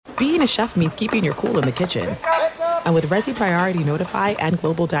being a chef means keeping your cool in the kitchen. And with Resi Priority Notify and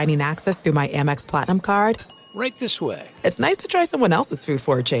Global Dining Access through my Amex Platinum card, right this way. It's nice to try someone else's food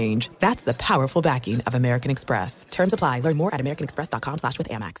for a change. That's the powerful backing of American Express. Terms apply. Learn more at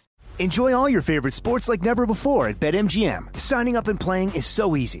americanexpress.com/withAmex. Enjoy all your favorite sports like never before at BetMGM. Signing up and playing is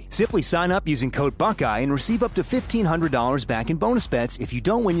so easy. Simply sign up using code Buckeye and receive up to $1,500 back in bonus bets if you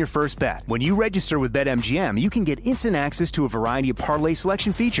don't win your first bet. When you register with BetMGM, you can get instant access to a variety of parlay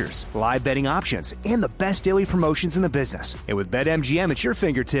selection features, live betting options, and the best daily promotions in the business. And with BetMGM at your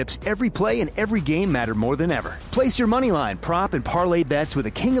fingertips, every play and every game matter more than ever. Place your moneyline, prop, and parlay bets with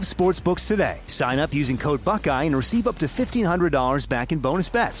the king of sportsbooks today. Sign up using code Buckeye and receive up to $1,500 back in bonus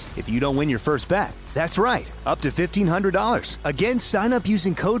bets if you don't win your first bet. That's right, up to $1,500. Again, sign up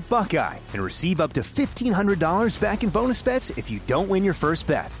using code Buckeye and receive up to $1,500 back in bonus bets if you don't win your first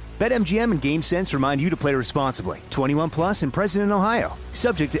bet. BetMGM and GameSense remind you to play responsibly. 21 plus and present in Ohio.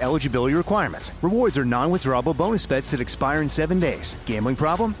 Subject to eligibility requirements. Rewards are non-withdrawable bonus bets that expire in 7 days. Gambling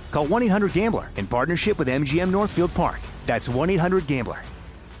problem? Call 1-800-GAMBLER in partnership with MGM Northfield Park. That's 1-800-GAMBLER.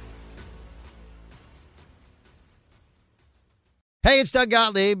 Hey, it's Doug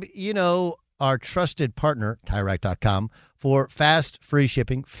Gottlieb. You know, our trusted partner, TireRack.com, for fast, free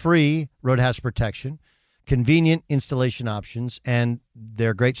shipping, free road hazard protection, convenient installation options, and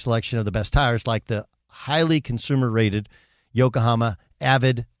their great selection of the best tires like the highly consumer-rated Yokohama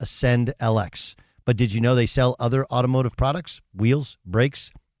Avid Ascend LX. But did you know they sell other automotive products? Wheels,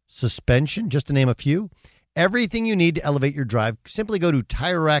 brakes, suspension, just to name a few. Everything you need to elevate your drive. Simply go to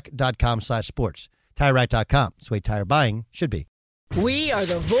TireRack.com/sports. TireRack.com. It's the way tire buying should be. We are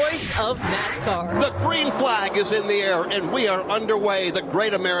the voice of NASCAR. The green flag is in the air, and we are underway. The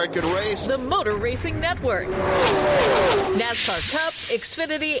Great American Race. The Motor Racing Network. NASCAR Cup,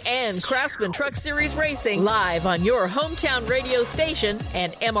 Xfinity, and Craftsman Truck Series Racing live on your hometown radio station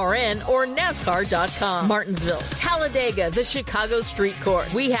and MRN or NASCAR.com. Martinsville, Talladega, the Chicago Street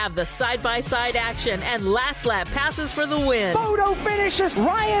Course. We have the side-by-side action and last lap passes for the win. Photo finishes.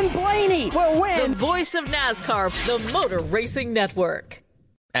 Ryan Blaney will win. The voice of NASCAR, the Motor Racing Network.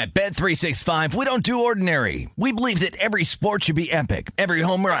 At Bet365, we don't do ordinary. We believe that every sport should be epic. Every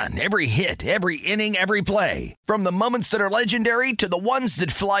home run, every hit, every inning, every play. From the moments that are legendary to the ones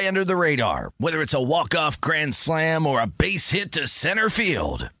that fly under the radar. Whether it's a walk-off grand slam or a base hit to center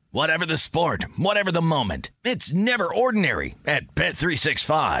field. Whatever the sport, whatever the moment. It's never ordinary at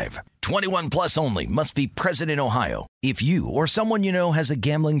Bet365. 21 plus only. Must be present in Ohio. If you or someone you know has a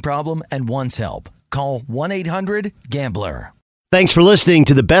gambling problem and wants help, call 1-800-GAMBLER. Thanks for listening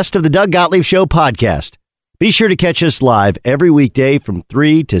to the Best of the Doug Gottlieb Show podcast. Be sure to catch us live every weekday from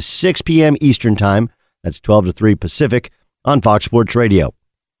 3 to 6 p.m. Eastern Time. That's 12 to 3 Pacific on Fox Sports Radio.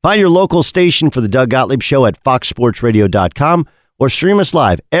 Find your local station for the Doug Gottlieb Show at foxsportsradio.com or stream us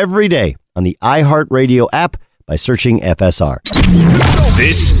live every day on the iHeartRadio app by searching FSR.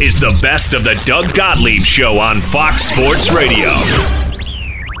 This is the Best of the Doug Gottlieb Show on Fox Sports Radio.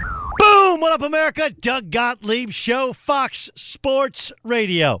 Boom! What up, America? Doug Gottlieb Show, Fox Sports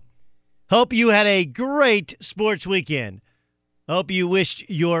Radio. Hope you had a great sports weekend. Hope you wished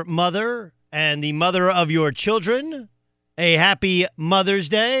your mother and the mother of your children a happy Mother's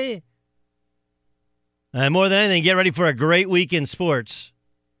Day. And more than anything, get ready for a great week in sports.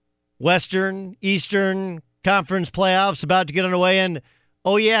 Western, Eastern Conference playoffs about to get underway. And,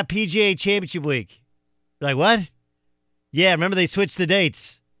 oh, yeah, PGA Championship Week. You're like, what? Yeah, remember they switched the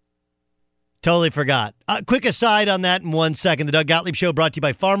dates. Totally forgot. Quick aside on that in 1 second. The Doug Gottlieb Show brought to you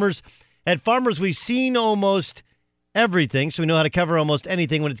by Farmers. At Farmers, we've seen almost everything, so we know how to cover almost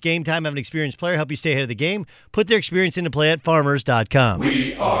anything. When it's game time, have an experienced player help you stay ahead of the game. Put their experience into play at farmers.com.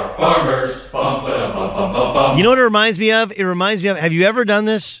 We are farmers. Bum, ba, bum, bum, bum, bum. You know what it reminds me of? It reminds me of, have you ever done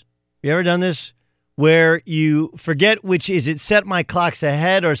this? You ever done this? Where you forget which is it set my clocks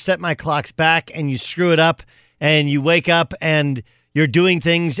ahead or set my clocks back, and you screw it up, and you wake up and you're doing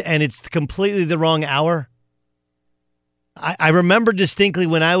things and it's completely the wrong hour. I remember distinctly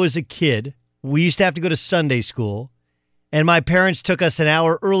when I was a kid, we used to have to go to Sunday school, and my parents took us an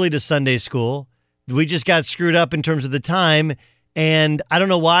hour early to Sunday school. We just got screwed up in terms of the time, and I don't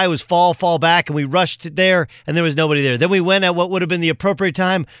know why. It was fall back, and we rushed there, and there was nobody there. Then we went at what would have been the appropriate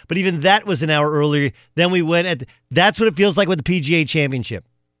time, but even that was an hour earlier. Then we went at, that's what it feels like with the PGA Championship.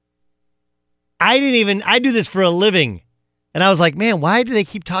 I do this for a living. And I was like, man, why do they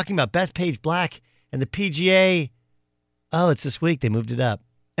keep talking about Bethpage Black and the PGA? Oh, it's this week. They moved it up.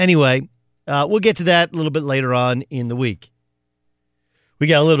 Anyway, we'll get to that a little bit later on in the week. We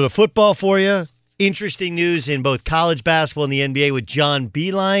got a little bit of football for you. Interesting news in both college basketball and the NBA with John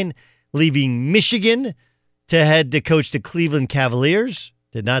Beilein leaving Michigan to head to coach the Cleveland Cavaliers.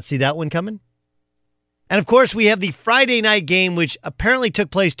 Did not see that one coming. And, of course, we have the Friday night game, which apparently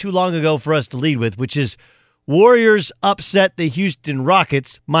took place too long ago for us to lead with, which is Warriors upset the Houston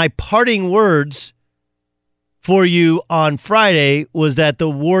Rockets. My parting words for you on Friday was that the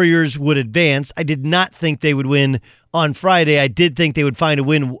Warriors would advance. I did not think they would win on Friday. I did think they would find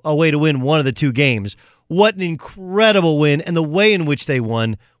a way to win one of the two games. What an incredible win, and the way in which they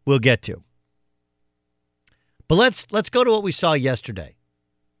won we'll get to. But let's go to what we saw yesterday.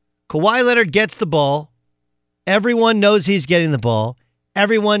 Kawhi Leonard gets the ball. Everyone knows he's getting the ball.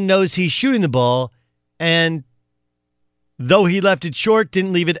 Everyone knows he's shooting the ball. And though he left it short,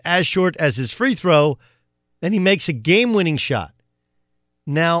 didn't leave it as short as his free throw, then he makes a game-winning shot.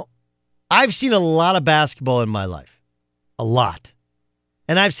 Now, I've seen a lot of basketball in my life. A lot.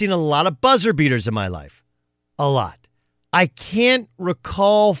 And I've seen a lot of buzzer beaters in my life. A lot. I can't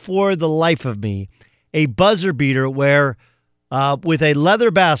recall for the life of me a buzzer beater where with a leather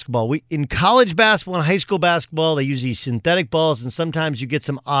basketball, in college basketball and high school basketball, they use these synthetic balls, and sometimes you get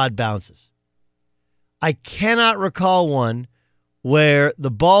some odd bounces. I cannot recall one where the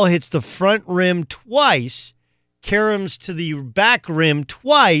ball hits the front rim twice, caroms to the back rim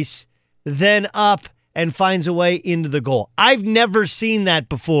twice, then up and finds a way into the goal. I've never seen that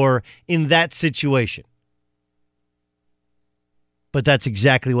before in that situation. But that's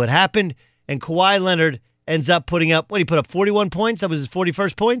exactly what happened, and Kawhi Leonard ends up putting up, he put up 41 points? That was his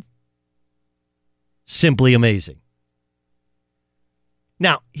 41st point? Simply amazing.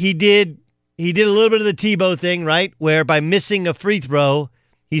 Now, he did a little bit of the Tebow thing, right? Where by missing a free throw,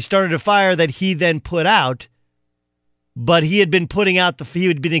 he started a fire that he then put out, but he had been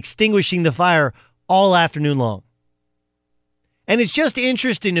extinguishing the fire all afternoon long. And it's just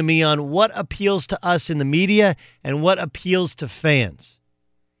interesting to me on what appeals to us in the media and what appeals to fans.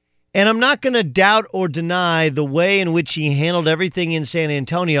 And I'm not going to doubt or deny the way in which he handled everything in San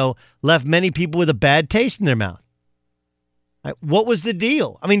Antonio left many people with a bad taste in their mouth. What was the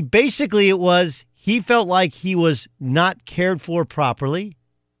deal? I mean, basically it was he felt like he was not cared for properly,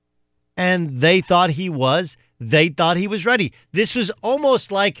 and they thought he was. They thought he was ready. This was almost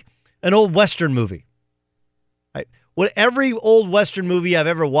like an old Western movie. Right? What every old Western movie I've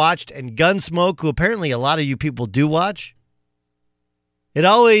ever watched, and Gunsmoke, who apparently a lot of you people do watch, it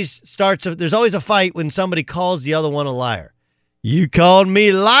always starts, there's always a fight when somebody calls the other one a liar. You called me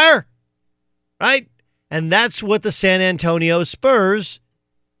a liar? Right? And that's what the San Antonio Spurs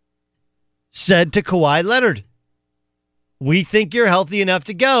said to Kawhi Leonard. We think you're healthy enough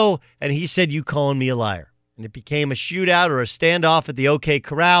to go. And he said, you calling me a liar. And it became a shootout or a standoff at the OK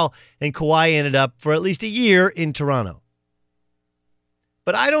Corral, and Kawhi ended up for at least a year in Toronto.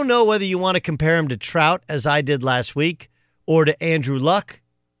 But I don't know whether you want to compare him to Trout, as I did last week, or to Andrew Luck.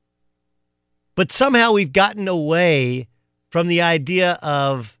 But somehow we've gotten away from the idea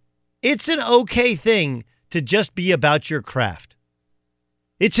of it's an okay thing to just be about your craft.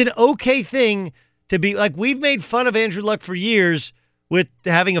 It's an okay thing to be like, we've made fun of Andrew Luck for years with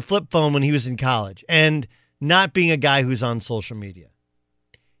having a flip phone when he was in college and not being a guy who's on social media.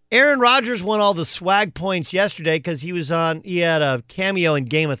 Aaron Rodgers won all the swag points yesterday because he had a cameo in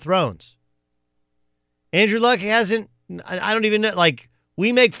Game of Thrones. Andrew Luck hasn't. I don't even know. Like,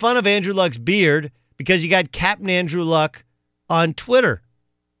 we make fun of Andrew Luck's beard because you got Captain Andrew Luck on Twitter.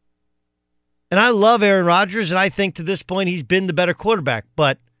 And I love Aaron Rodgers, and I think to this point he's been the better quarterback.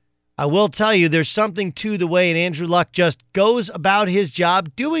 But I will tell you, there's something to the way Andrew Luck just goes about his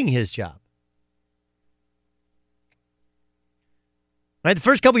job, doing his job. Right, the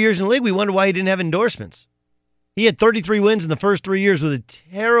first couple years in the league, we wondered why he didn't have endorsements. He had 33 wins in the first 3 years with a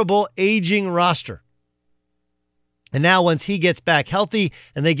terrible aging roster. And now once he gets back healthy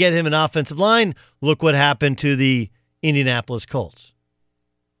and they get him an offensive line, look what happened to the Indianapolis Colts.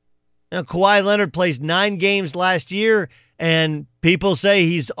 Now, Kawhi Leonard plays 9 games last year, and people say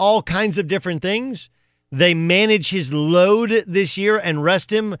he's all kinds of different things. They manage his load this year and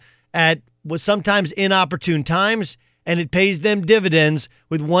rest him at sometimes inopportune times, and it pays them dividends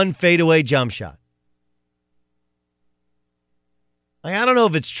with one fadeaway jump shot. Like, I don't know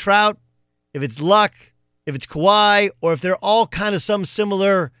if it's Trout, if it's Luck, if it's Kawhi, or if they're all kind of some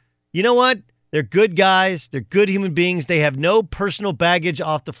similar, you know what? They're good guys. They're good human beings. They have no personal baggage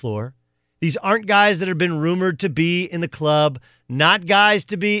off the floor. These aren't guys that have been rumored to be in the club, not guys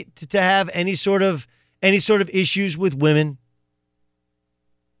to have any sort of issues with women.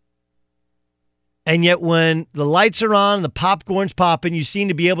 And yet when the lights are on, the popcorn's popping, you seem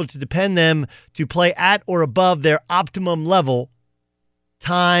to be able to depend them to play at or above their optimum level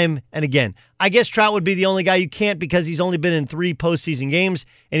time and again. I guess Trout would be the only guy you can't because he's only been in 3 postseason games,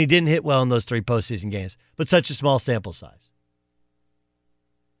 and he didn't hit well in those 3 postseason games, but such a small sample size.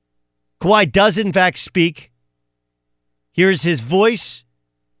 Kawhi does, in fact, speak. Here's his voice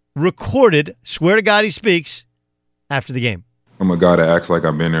recorded. Swear to God he speaks after the game. I'm a guy that acts like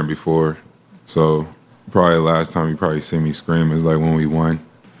I've been there before. So probably the last time you probably see me scream is like when we won.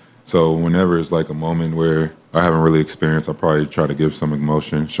 So whenever it's like a moment where I haven't really experienced, I probably try to give some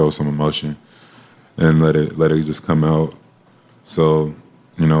emotion, show some emotion, and let it just come out. So,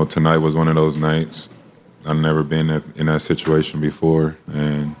 tonight was one of those nights. I've never been in that situation before,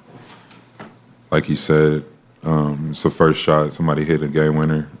 and like he said, it's the first shot somebody hit a game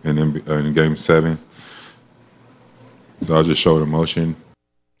winner in Game 7. So I just showed emotion.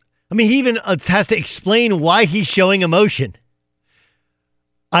 I mean, he even has to explain why he's showing emotion.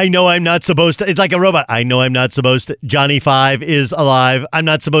 I know I'm not supposed to. It's like a robot. I know I'm not supposed to. Johnny 5 is alive. I'm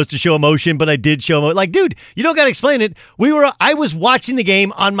not supposed to show emotion, but I did show emotion. Like, dude, you don't got to explain it. I was watching the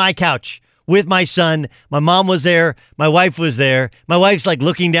game on my couch with my son. My mom was there. My wife was there. My wife's like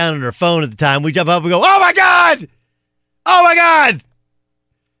looking down at her phone at the time. We jump up and go, oh my God! Oh my God!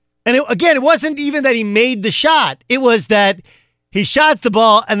 And it wasn't even that he made the shot. It was that he shot the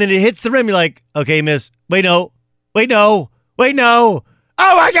ball and then it hits the rim. You're like, okay, miss. Wait, no.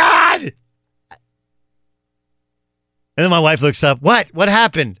 Oh my God! And then my wife looks up. What? What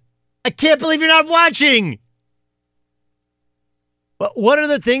happened? I can't believe you're not watching. But what are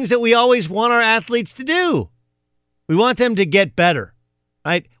the things that we always want our athletes to do? We want them to get better,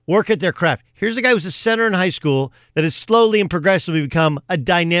 right? Work at their craft. Here's a guy who's a center in high school that has slowly and progressively become a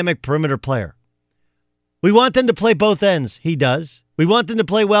dynamic perimeter player. We want them to play both ends. He does. We want them to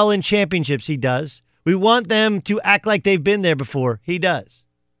play well in championships. He does. We want them to act like they've been there before. He does.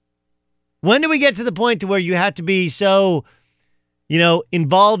 When do we get to the point to where you have to be so,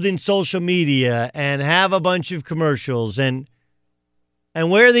 involved in social media and have a bunch of commercials and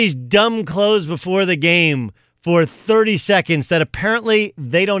wear these dumb clothes before the game for 30 seconds that apparently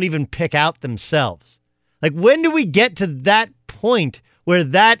they don't even pick out themselves? Like, when do we get to that point where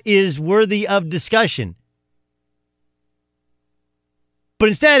that is worthy of discussion? But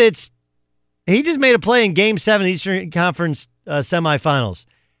instead, he just made a play in Game 7 of the Eastern Conference semifinals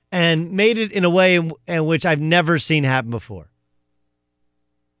and made it in a way in which I've never seen happen before.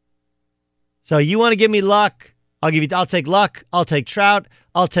 So you want to give me luck? I'll take luck. I'll take Trout.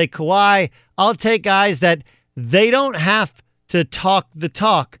 I'll take Kawhi. I'll take guys that they don't have to talk the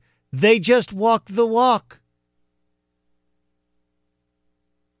talk. They just walk the walk.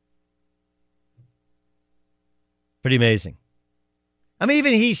 Pretty amazing. I mean,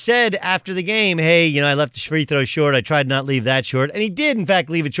 even he said after the game, hey, I left the free throw short. I tried not to leave that short. And he did, in fact,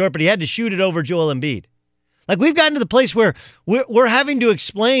 leave it short, but he had to shoot it over Joel Embiid. Like, we've gotten to the place where we're having to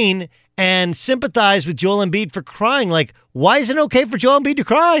explain and sympathize with Joel Embiid for crying. Like, why is it okay for Joel Embiid to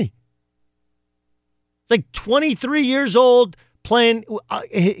cry? It's like 23 years old, playing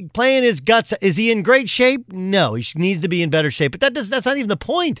his guts. Is he in great shape? No, he needs to be in better shape. But that's not even the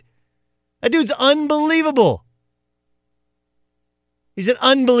point. That dude's unbelievable. He's an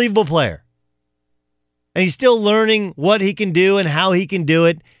unbelievable player. And he's still learning what he can do and how he can do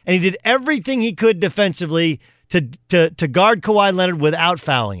it. And he did everything he could defensively to guard Kawhi Leonard without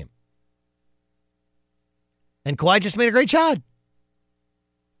fouling him. And Kawhi just made a great shot.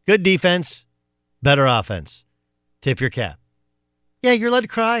 Good defense, better offense. Tip your cap. Yeah, you're allowed to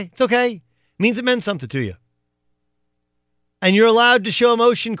cry. It's okay. It means it meant something to you. And you're allowed to show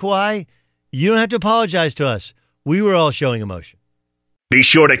emotion, Kawhi. You don't have to apologize to us. We were all showing emotion. Be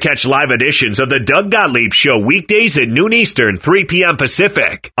sure to catch live editions of the Doug Gottlieb Show weekdays at noon Eastern, 3 p.m.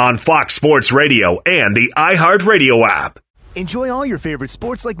 Pacific on Fox Sports Radio and the iHeartRadio app. Enjoy all your favorite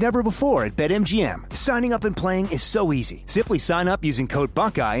sports like never before at BetMGM. Signing up and playing is so easy. Simply sign up using code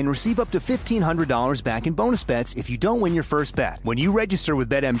Buckeye and receive up to $1,500 back in bonus bets if you don't win your first bet. When you register with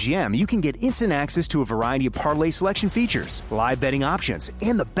BetMGM, you can get instant access to a variety of parlay selection features, live betting options,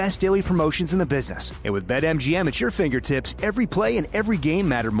 and the best daily promotions in the business. And with BetMGM at your fingertips, every play and every game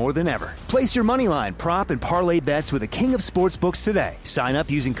matter more than ever. Place your moneyline, prop, and parlay bets with the king of sportsbooks today. Sign up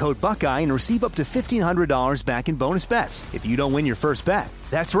using code Buckeye and receive up to $1,500 back in bonus bets if you don't win your first bet.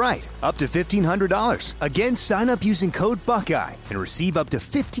 That's right, up to $1,500. Again, sign up using code Buckeye and receive up to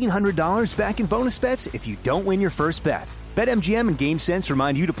 $1,500 back in bonus bets if you don't win your first bet. BetMGM and GameSense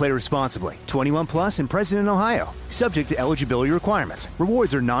remind you to play responsibly. 21 plus and present in Ohio. Subject to eligibility requirements.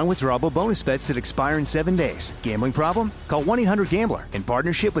 Rewards are non-withdrawable bonus bets that expire in 7 days. Gambling problem? Call 1-800-GAMBLER in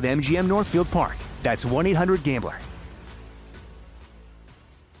partnership with MGM Northfield Park. That's 1-800-GAMBLER.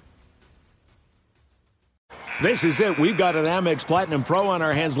 This is it. We've got an Amex Platinum Pro on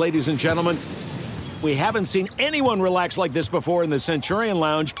our hands, ladies and gentlemen. We haven't seen anyone relax like this before in the Centurion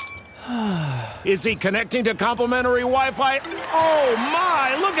Lounge. Is he connecting to complimentary Wi-Fi? Oh,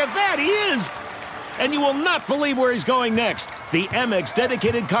 my! Look at that! He is! And you will not believe where he's going next. The Amex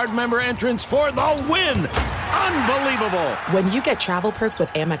dedicated card member entrance for the win. Unbelievable. When you get travel perks with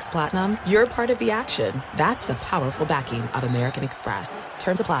Amex Platinum, you're part of the action. That's the powerful backing of American Express.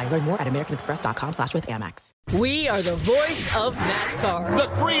 Terms apply. Learn more at americanexpress.com/withAmex. We are the voice of NASCAR. The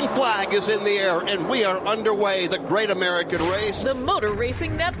green flag is in the air, and we are underway. The great American race. The Motor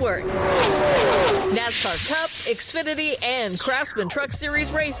Racing Network. NASCAR Cup, Xfinity, and Craftsman Truck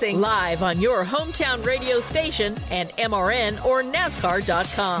Series Racing live on your hometown radio station and MRN or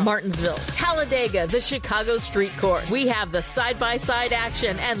NASCAR.com. Martinsville, Talladega, the Chicago Street Course. We have the side-by-side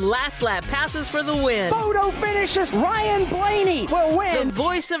action and last lap passes for the win. Photo finishes. Ryan Blaney will win. The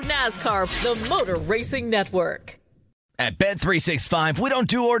voice of NASCAR, the Motor Racing Network. At Bet365, we don't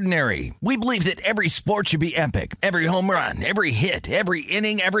do ordinary. We believe that every sport should be epic. Every home run, every hit, every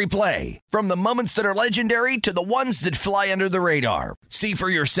inning, every play. From the moments that are legendary to the ones that fly under the radar. See for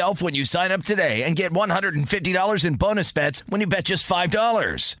yourself when you sign up today and get $150 in bonus bets when you bet just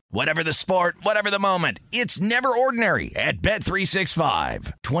 $5. Whatever the sport, whatever the moment, it's never ordinary at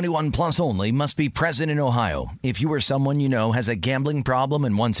Bet365. 21 plus only. Must be present in Ohio. If you or someone you know has a gambling problem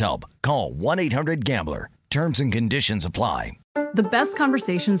and wants help, call 1-800-GAMBLER. Terms and conditions apply. The best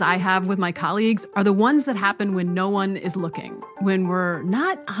conversations I have with my colleagues are the ones that happen when no one is looking, when we're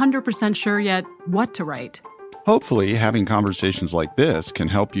not 100% sure yet what to write. Hopefully, having conversations like this can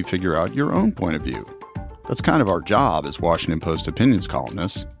help you figure out your own point of view. That's kind of our job as Washington Post opinions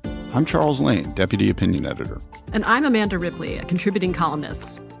columnists. I'm Charles Lane, Deputy Opinion Editor. And I'm Amanda Ripley, a contributing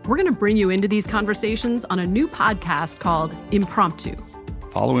columnist. We're going to bring you into these conversations on a new podcast called Impromptu.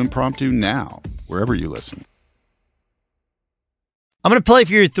 Follow Impromptu now, wherever you listen. I'm going to play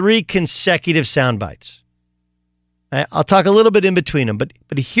for you 3 consecutive sound bites. I'll talk a little bit in between them, but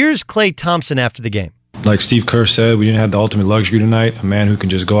here's Klay Thompson after the game. Like Steve Kerr said, we didn't have the ultimate luxury tonight, a man who can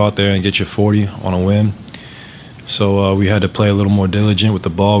just go out there and get you 40 on a whim. So we had to play a little more diligent with the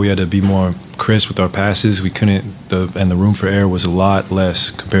ball. We had to be more crisp with our passes. We couldn't, and the room for error was a lot less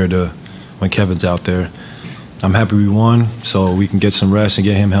compared to when Kevin's out there. I'm happy we won, so we can get some rest and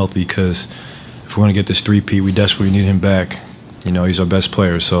get him healthy, because if we're going to get this 3-peat, we desperately need him back. You know, he's our best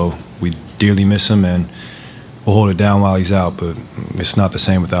player, so we dearly miss him, and we'll hold it down while he's out, but it's not the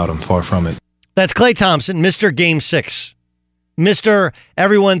same without him, far from it. That's Klay Thompson, Mr. Game 6. Mr.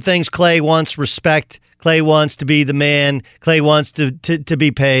 Everyone thinks Klay wants respect. Klay wants to be the man. Klay wants to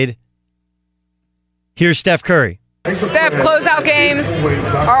be paid. Here's Steph Curry. Steph, closeout games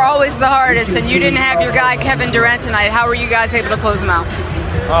are always the hardest, and you didn't have your guy Kevin Durant tonight. How were you guys able to close him out?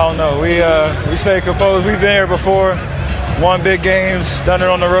 I don't know. We stayed composed. We've been here before, won big games, done it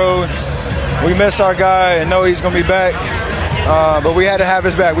on the road. We miss our guy and know he's going to be back, but we had to have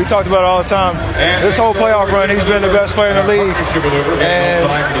his back. We talked about it all the time. This whole playoff run, he's been the best player in the league,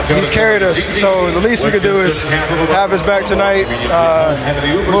 and he's carried us. So the least we could do is have his back tonight,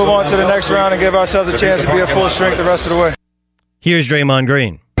 move on to the next round, and give ourselves a chance to be at full strength the rest of the way. Here's Draymond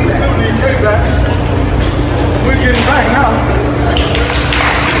Green. We're getting back now.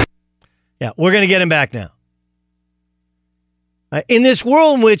 Yeah, we're going to get him back now. In this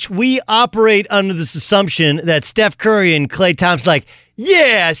world in which we operate under this assumption that Steph Curry and Klay Thompson like,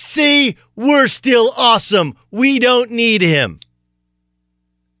 yeah, see, we're still awesome. We don't need him.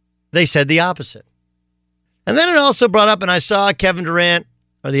 They said the opposite. And then it also brought up, and I saw Kevin Durant,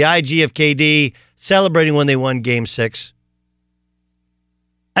 or the IG of KD, celebrating when they won Game 6.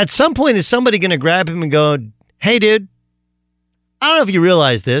 At some point, is somebody going to grab him and go, hey, dude, I don't know if you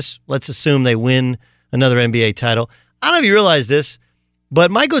realize this. Let's assume they win another NBA title. I don't know if you realize this, but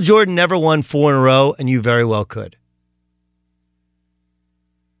Michael Jordan never won 4 in a row, and you very well could.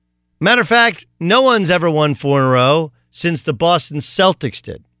 Matter of fact, no one's ever won 4 in a row since the Boston Celtics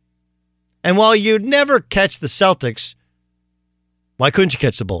did. And while you'd never catch the Celtics, why couldn't you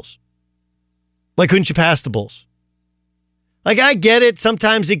catch the Bulls? Why couldn't you pass the Bulls? Like, I get it.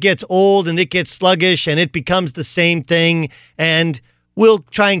 Sometimes it gets old and it gets sluggish and it becomes the same thing, and we'll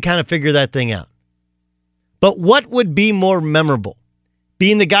try and kind of figure that thing out. But what would be more memorable?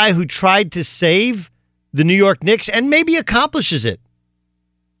 Being the guy who tried to save the New York Knicks and maybe accomplishes it?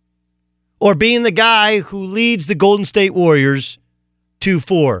 Or being the guy who leads the Golden State Warriors to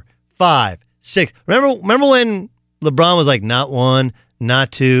 4, 5, 6. Remember when LeBron was like, not 1,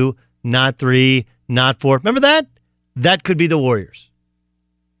 not 2, not 3, not 4? Remember that? That could be the Warriors.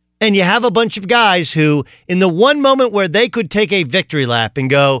 And you have a bunch of guys who, in the one moment where they could take a victory lap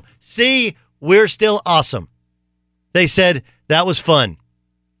and go, see, we're still awesome. They said, that was fun,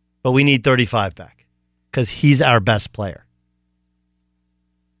 but we need 35 back because he's our best player.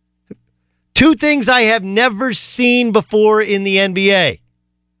 Two things I have never seen before in the NBA.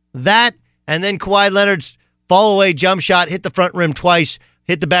 That, and then Kawhi Leonard's fall-away jump shot, hit the front rim twice,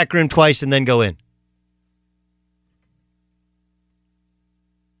 hit the back rim twice, and then go in.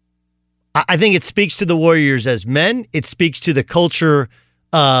 I think it speaks to the Warriors as men. It speaks to the culture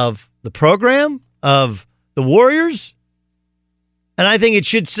of the program, of the Warriors. And I think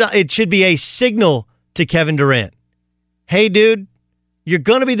it should be a signal to Kevin Durant. Hey, dude, you're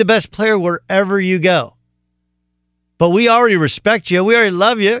going to be the best player wherever you go. But we already respect you. We already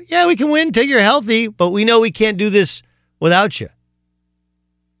love you. Yeah, we can win until you're healthy, but we know we can't do this without you.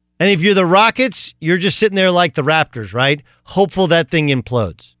 And if you're the Rockets, you're just sitting there like the Raptors, right? Hopeful that thing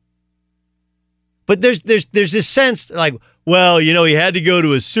implodes. But there's this sense like, well, you know, he had to go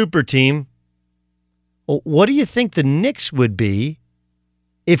to a super team. Well, what do you think the Knicks would be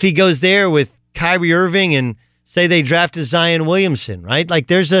if he goes there with Kyrie Irving and say they drafted Zion Williamson, right? Like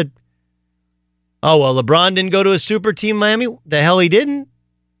there's a, oh, well, LeBron didn't go to a super team, Miami. The hell he didn't.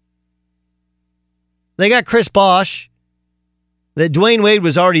 They got Chris Bosh. That Dwayne Wade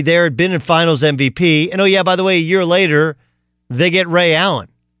was already there, had been in finals MVP. And oh, yeah, by the way, a year later, they get Ray Allen.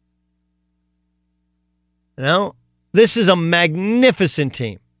 You know, this is a magnificent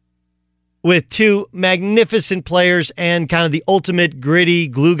team with two magnificent players and kind of the ultimate gritty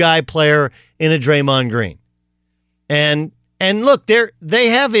glue guy player in a Draymond Green. And look, they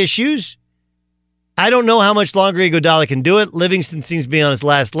have issues. I don't know how much longer Iguodala can do it. Livingston seems to be on his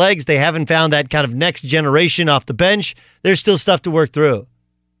last legs. They haven't found that kind of next generation off the bench. There's still stuff to work through.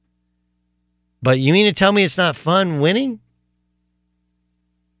 But you mean to tell me it's not fun winning?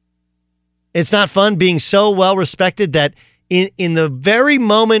 It's not fun being so well respected that in the very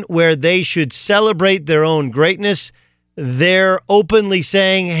moment where they should celebrate their own greatness, they're openly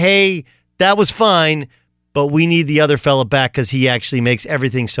saying, hey, that was fine, but we need the other fella back because he actually makes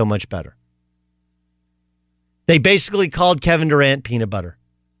everything so much better. They basically called Kevin Durant peanut butter.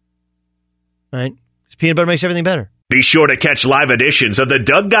 Right? Because peanut butter makes everything better. Be sure to catch live editions of the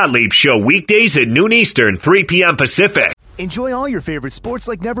Doug Gottlieb Show weekdays at noon Eastern, 3 p.m. Pacific. Enjoy all your favorite sports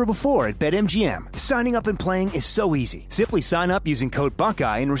like never before at BetMGM. Signing up and playing is so easy. Simply sign up using code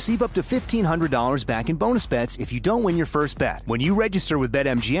Buckeye and receive up to $1,500 back in bonus bets if you don't win your first bet. When you register with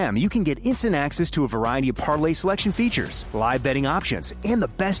BetMGM, you can get instant access to a variety of parlay selection features, live betting options, and the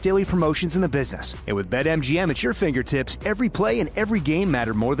best daily promotions in the business. And with BetMGM at your fingertips, every play and every game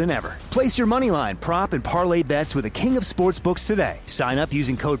matter more than ever. Place your moneyline, prop, and parlay bets with the king of sportsbooks today. Sign up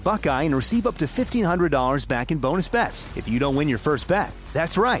using code Buckeye and receive up to $1,500 back in bonus bets if you don't win your first bet.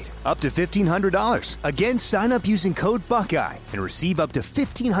 That's right, up to $1,500. Again, sign up using code Buckeye and receive up to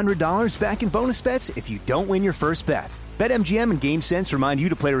 $1,500 back in bonus bets if you don't win your first bet. BetMGM and GameSense remind you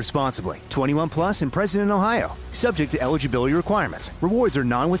to play responsibly. 21 plus and present in Ohio. Subject to eligibility requirements. Rewards are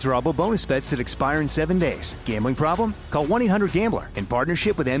non-withdrawable bonus bets that expire in 7 days. Gambling problem? Call 1-800-GAMBLER in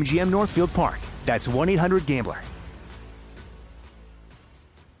partnership with MGM Northfield Park. That's 1-800-GAMBLER.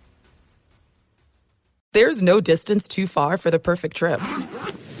 There's no distance too far for the perfect trip.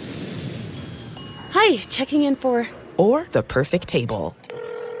 Hi, checking in for... Or the perfect table.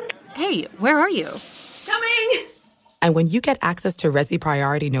 Hey, where are you? Coming! And when you get access to Resi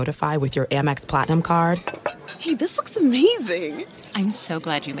Priority Notify with your Amex Platinum card... Hey, this looks amazing. I'm so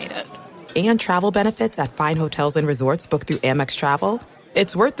glad you made it. And travel benefits at fine hotels and resorts booked through Amex Travel,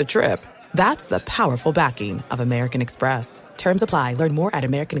 it's worth the trip. That's the powerful backing of American Express. Terms apply. Learn more at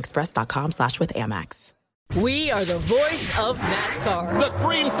americanexpress.com/withAmex. We are the voice of NASCAR. The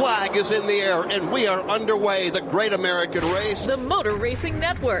green flag is in the air, and we are underway. The great American race. The Motor Racing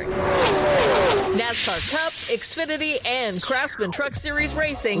Network. NASCAR Cup, Xfinity, and Craftsman Truck Series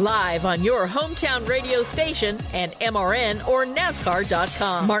Racing live on your hometown radio station and MRN or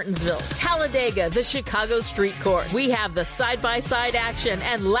NASCAR.com. Martinsville, Talladega, the Chicago Street Course. We have the side-by-side action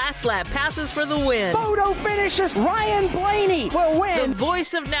and last lap passes for the win. Photo finishes. Ryan Blaney will win. The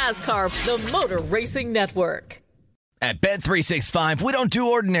voice of NASCAR, the Motor Racing Network. At Bet365, we don't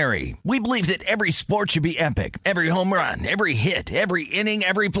do ordinary. We believe that every sport should be epic. Every home run, every hit, every inning,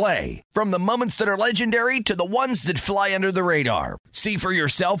 every play. From the moments that are legendary to the ones that fly under the radar. See for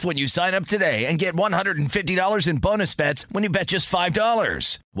yourself when you sign up today and get $150 in bonus bets when you bet just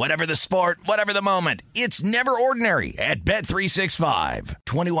 $5. Whatever the sport, whatever the moment, it's never ordinary at Bet365.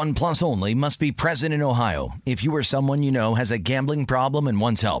 21 plus only. Must be present in Ohio. If you or someone you know has a gambling problem and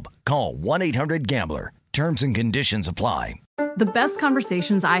wants help, call 1-800-GAMBLER. Terms and conditions apply. The best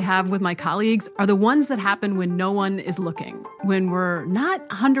conversations I have with my colleagues are the ones that happen when no one is looking, when we're not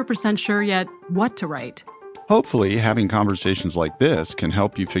 100% sure yet what to write. Hopefully, having conversations like this can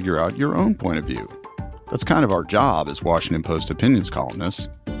help you figure out your own point of view. That's kind of our job as Washington Post opinions columnists.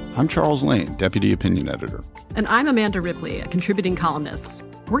 I'm Charles Lane, Deputy Opinion Editor. And I'm Amanda Ripley, a contributing columnist.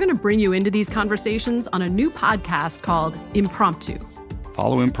 We're going to bring you into these conversations on a new podcast called Impromptu.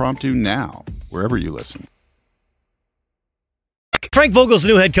 Follow Impromptu now, wherever you listen. Frank Vogel's the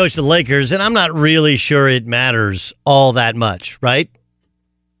new head coach of the Lakers, and I'm not really sure it matters all that much, right?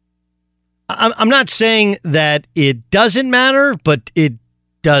 I'm not saying that it doesn't matter, but it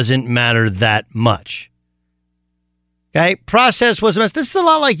doesn't matter that much. Okay? Process was a mess. This is a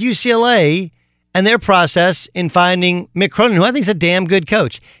lot like UCLA and their process in finding Mick Cronin, who I think is a damn good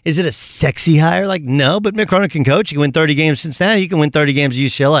coach. Is it a sexy hire? Like, no, but Mick Cronin can coach. He can win 30 games at Cincinnati. He can win 30 games at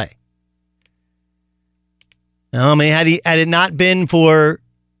UCLA. I mean, had it not been for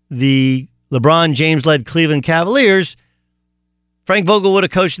the LeBron James-led Cleveland Cavaliers, Frank Vogel would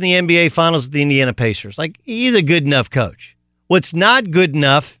have coached in the NBA Finals with the Indiana Pacers. Like, he's a good enough coach. What's not good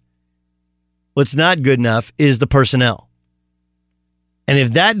enough is the personnel. And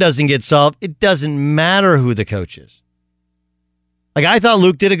if that doesn't get solved, it doesn't matter who the coach is. Like, I thought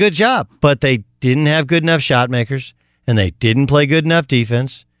Luke did a good job, but they didn't have good enough shot makers, and they didn't play good enough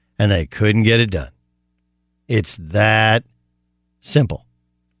defense, and they couldn't get it done. It's that simple.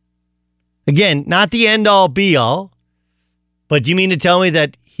 Again, not the end-all, be-all, but do you mean to tell me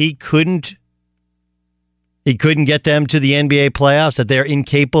that he couldn't get them to the NBA playoffs, that they're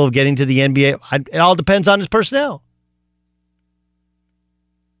incapable of getting to the NBA? It all depends on his personnel.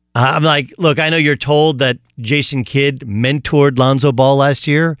 I'm like, look, I know you're told that Jason Kidd mentored Lonzo Ball last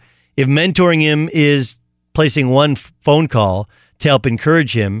year. If mentoring him is placing one phone call to help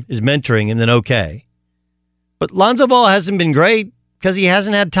encourage him, is mentoring him, then okay. But Lonzo Ball hasn't been great because he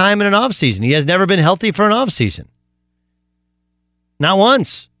hasn't had time in an offseason. He has never been healthy for an offseason. Not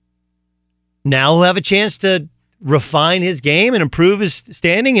once. Now he'll have a chance to refine his game and improve his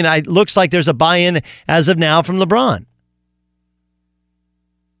standing, and it looks like there's a buy-in as of now from LeBron.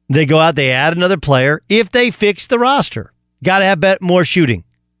 They go out, they add another player. If they fix the roster, got to have more shooting.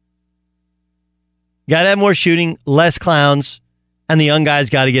 Got to have more shooting, less clowns, and the young guys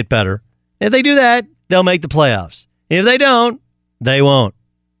got to get better. If they do that, they'll make the playoffs. If they don't, they won't.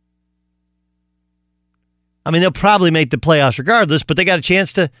 I mean, they'll probably make the playoffs regardless, but they got a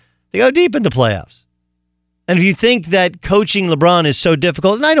chance to go deep in the playoffs. And if you think that coaching LeBron is so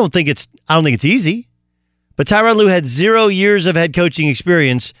difficult, and I don't think it's easy, but Tyronn Lue had 0 years of head coaching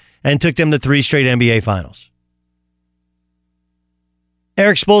experience and took them to 3 straight NBA finals.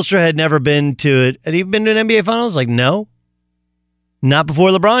 Eric Spoelstra had never been to it. Had he been to an NBA finals? Like, no. Not before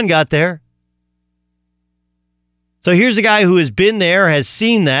LeBron got there. So here's a guy who has been there, has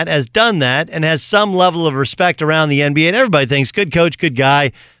seen that, has done that, and has some level of respect around the NBA. And everybody thinks, good coach, good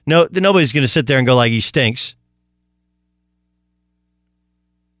guy. No, nobody's going to sit there and go like he stinks.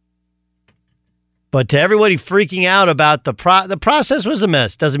 But to everybody freaking out about the process was a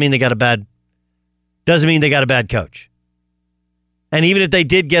mess. Doesn't mean they got a bad coach. And even if they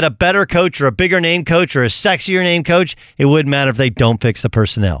did get a better coach or a bigger name coach or a sexier name coach, it wouldn't matter if they don't fix the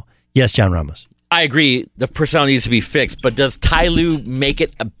personnel. Yes, John Ramos. I agree. The personnel needs to be fixed, but does Ty Lue make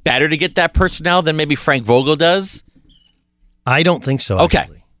it better to get that personnel than maybe Frank Vogel does? I don't think so. Okay,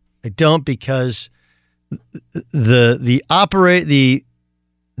 actually. I don't, because the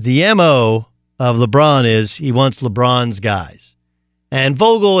MO of LeBron is he wants LeBron's guys, and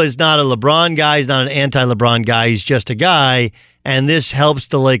Vogel is not a LeBron guy. He's not an anti-LeBron guy. He's just a guy, and this helps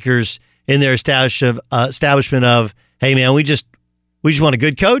the Lakers in their establishment of, hey man, we just want a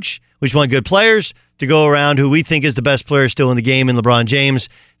good coach. We just want good players to go around who we think is the best player still in the game in LeBron James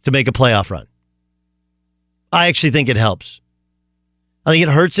to make a playoff run. I actually think it helps. I think it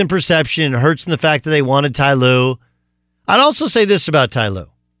hurts in perception. It hurts in the fact that they wanted Ty Lue. I'd also say this about Ty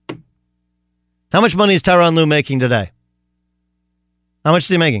Lue. How much money is Tyronn Lue making today? How much is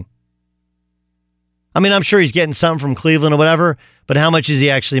he making? I mean, I'm sure he's getting something from Cleveland or whatever, but how much is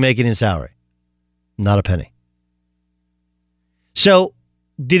he actually making in salary? Not a penny. So,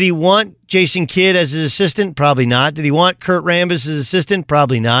 did he want Jason Kidd as his assistant? Probably not. Did he want Kurt Rambis as his assistant?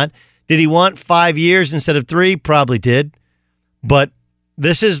 Probably not. Did he want 5 years instead of 3? Probably did. But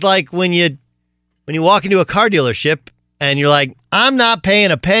this is like when you walk into a car dealership and you're like, I'm not paying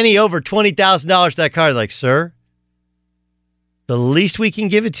a penny over $20,000 for that car. Like, sir, the least we can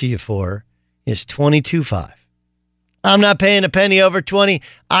give it to you for is $22,500. I'm not paying a penny over 20.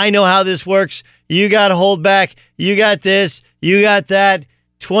 I know how this works. You got to hold back. You got this. You got that.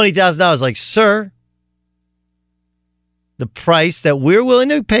 $20,000. Like, sir, the price that we're willing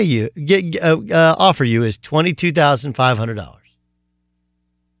to pay you, offer you, is $22,500.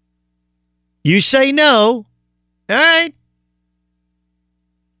 You say no. All right.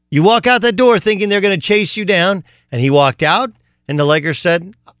 You walk out that door thinking they're going to chase you down, and he walked out, And the Lakers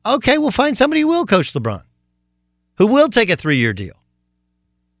said, okay, we'll find somebody who will coach LeBron, who will take a 3-year deal.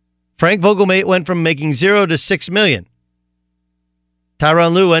 Frank Vogel went from making $0 to $6 million.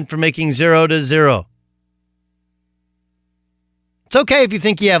 Tyronn Lue went from making $0 to $0. It's okay if you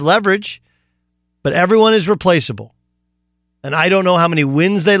think you have leverage, but everyone is replaceable. And I don't know how many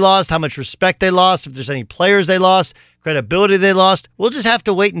wins they lost, how much respect they lost, if there's any players they lost, credibility they lost. We'll just have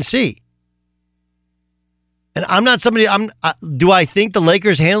to wait and see. And I'm not somebody, do I think the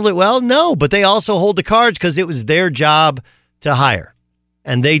Lakers handled it well? No, but they also hold the cards because it was their job to hire,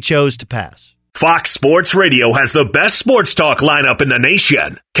 and they chose to pass. Fox Sports Radio has the best sports talk lineup in the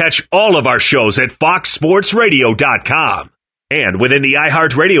nation. Catch all of our shows at foxsportsradio.com. And within the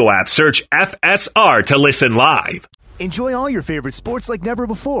iHeartRadio app, search FSR to listen live. Enjoy all your favorite sports like never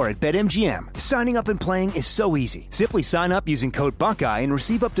before at BetMGM. Signing up and playing is so easy. Simply sign up using code Buckeye and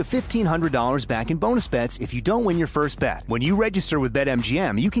receive up to $1,500 back in bonus bets if you don't win your first bet. When you register with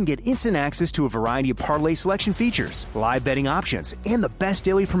BetMGM, you can get instant access to a variety of parlay selection features, live betting options, and the best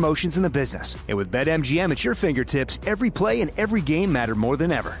daily promotions in the business. And with BetMGM at your fingertips, every play and every game matter more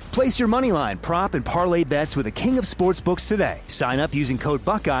than ever. Place your moneyline, prop, and parlay bets with the king of sportsbooks today. Sign up using code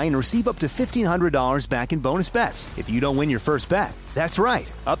Buckeye and receive up to $1,500 back in bonus bets if you don't win your first bet. That's right,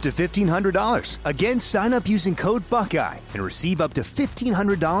 up to $1,500. Again, sign up using code Buckeye and receive up to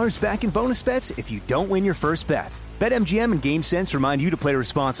 $1,500 back in bonus bets if you don't win your first bet. BetMGM and GameSense remind you to play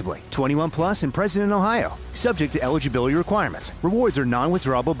responsibly. 21 plus and present in Ohio. Subject to eligibility requirements. Rewards are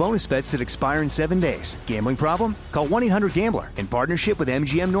non-withdrawable bonus bets that expire in 7 days. Gambling problem? Call 1-800-GAMBLER in partnership with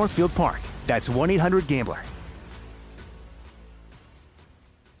MGM Northfield Park. That's 1-800-GAMBLER.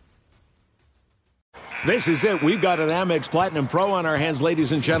 This is it. We've got an Amex Platinum Pro on our hands,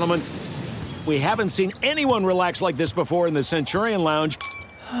 ladies and gentlemen. We haven't seen anyone relax like this before in the Centurion Lounge.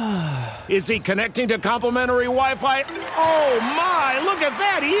 Is he connecting to complimentary Wi-Fi? Oh, my! Look at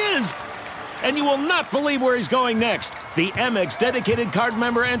that! He is! And you will not believe where he's going next. The Amex dedicated card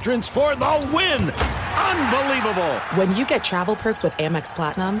member entrance for the win. Unbelievable. When you get travel perks with Amex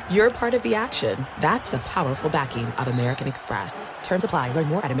Platinum, you're part of the action. That's the powerful backing of American Express. Terms apply. Learn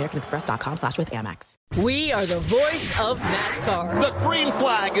more at americanexpress.com/withAmex. We are the voice of NASCAR. The green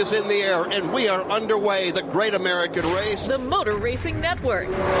flag is in the air, and we are underway. The Great American Race. The Motor Racing Network.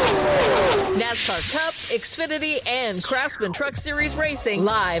 NASCAR Cup, Xfinity, and Craftsman Truck Series Racing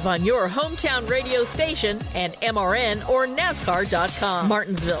live on your hometown radio station and MRN or NASCAR.com.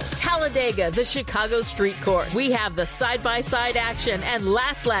 Martinsville, Talladega, the Chicago Street Course. We have the side-by-side action and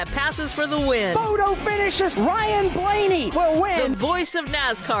last lap passes for the win. Photo finishes. Ryan Blaney will win. The voice of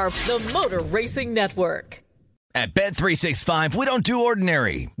NASCAR, the Motor Racing Network. At Bet365, we don't do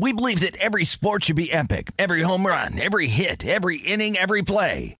ordinary. We believe that every sport should be epic. Every home run, every hit, every inning, every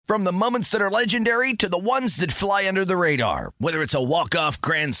play. From the moments that are legendary to the ones that fly under the radar. Whether it's a walk-off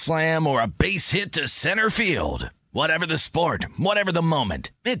grand slam or a base hit to center field. Whatever the sport, whatever the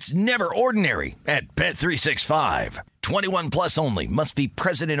moment. It's never ordinary at Bet365. 21 plus only. Must be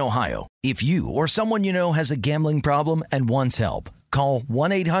present in Ohio. If you or someone you know has a gambling problem and wants help, call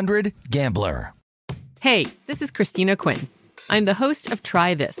 1-800-GAMBLER. Hey, this is Christina Quinn. I'm the host of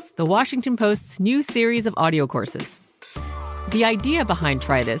Try This, the Washington Post's new series of audio courses. The idea behind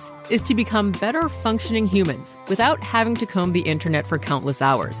Try This is to become better functioning humans without having to comb the internet for countless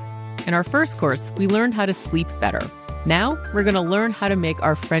hours. In our first course, we learned how to sleep better. Now, we're going to learn how to make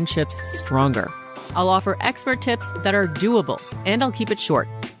our friendships stronger. I'll offer expert tips that are doable, and I'll keep it short.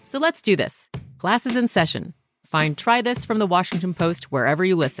 So let's do this. Class is in session. Find Try This from the Washington Post wherever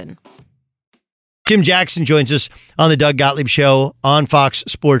you listen. Jim Jackson joins us on the Doug Gottlieb Show on Fox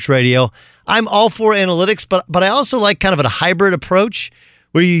Sports Radio. I'm all for analytics, but I also like kind of a hybrid approach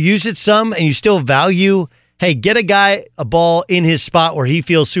where you use it some and you still value, hey, get a guy a ball in his spot where he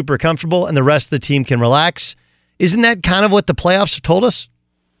feels super comfortable and the rest of the team can relax. Isn't that kind of what the playoffs have told us?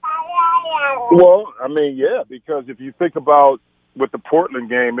 Well, I mean, yeah, because if you think about with the Portland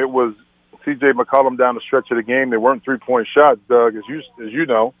game, it was C.J. McCollum down the stretch of the game. They weren't three-point shots, Doug, as you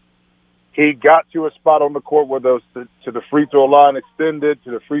know. He got to a spot on the court where to the free throw line extended,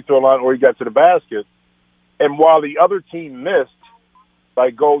 to the free throw line, or he got to the basket. And while the other team missed,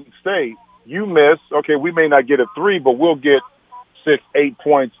 like Golden State, you miss, okay, we may not get a three, but we'll get 6-8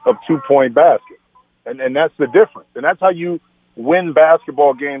 points of two-point basket. And that's the difference. And that's how you win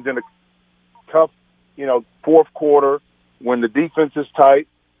basketball games in a tough, fourth quarter when the defense is tight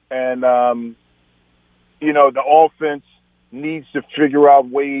and, the offense needs to figure out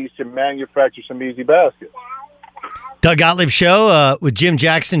ways to manufacture some easy baskets. Doug Gottlieb Show with Jim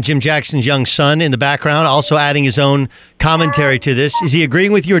Jackson, Jim Jackson's young son in the background, also adding his own commentary to this. Is he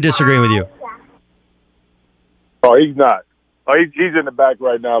agreeing with you or disagreeing with you? Oh, he's not. Oh, he's in the back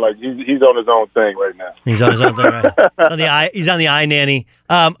right now. Like he's on his own thing right now. He's on his own thing right now. He's on the eye nanny.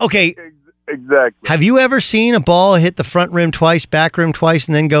 Okay. Exactly. Have you ever seen a ball hit the front rim twice, back rim twice,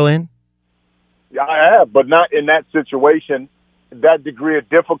 and then go in? Yeah, I have, but not in that situation, that degree of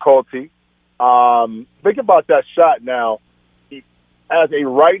difficulty. Think about that shot now. As a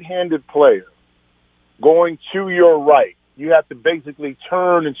right-handed player going to your right, you have to basically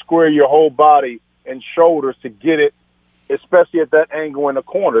turn and square your whole body and shoulders to get it, especially at that angle in the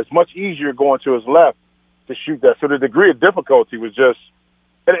corner. It's much easier going to his left to shoot that. So the degree of difficulty was just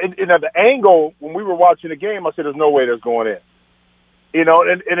 – and at the angle, when we were watching the game, I said there's no way that's going in. You know,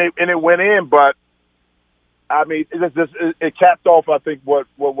 and it went in, but, I mean, it capped off, I think, what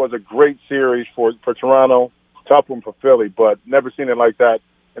was a great series for Toronto. Tough one for Philly, but never seen it like that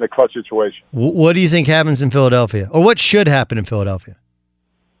in a clutch situation. What do you think happens in Philadelphia, or what should happen in Philadelphia?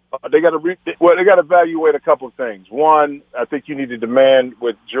 They got to evaluate a couple of things. One, I think you need to demand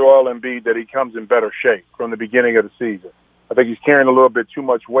with Joel Embiid that he comes in better shape from the beginning of the season. I think he's carrying a little bit too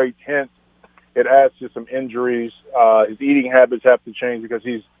much weight. Hence, it adds to some injuries. His eating habits have to change because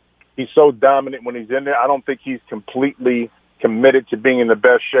he's so dominant when he's in there. I don't think he's completely committed to being in the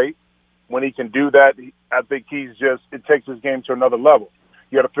best shape. When he can do that, I think it takes his game to another level.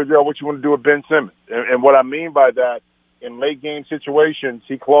 You got to figure out what you want to do with Ben Simmons. And what I mean by that, in late game situations,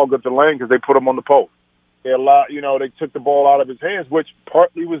 he clogged up the lane because they put him on the post. They took the ball out of his hands, which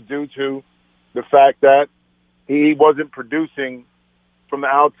partly was due to the fact that he wasn't producing from the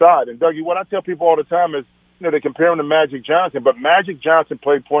outside. And Dougie, what I tell people all the time is, they compare him to Magic Johnson, but Magic Johnson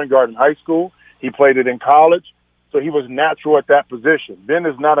played point guard in high school. He played it in college. So he was natural at that position. Ben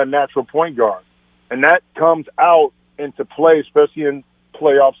is not a natural point guard. And that comes out into play, especially in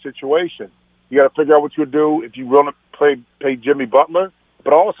playoff situations. You got to figure out what you do if you want to pay Jimmy Butler.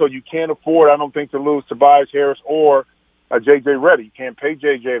 But also you can't afford, I don't think, to lose Tobias Harris or J.J. Redick. You can't pay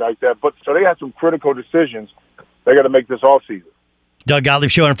J.J. like that. But so they have some critical decisions they got to make this offseason. Doug Gottlieb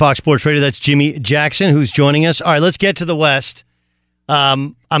Show on Fox Sports Radio. That's Jimmy Jackson who's joining us. All right, let's get to the West.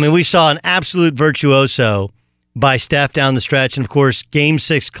 We saw an absolute virtuoso by Steph down the stretch. And, of course, Game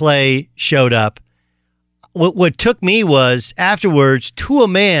 6 Clay showed up. What took me was afterwards, to a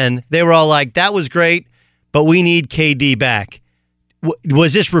man, they were all like, that was great, but we need KD back.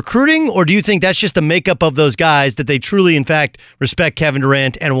 Was this recruiting, or do you think that's just the makeup of those guys that they truly, in fact, respect Kevin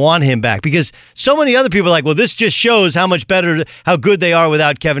Durant and want him back? Because so many other people are like, well, this just shows how much better, how good they are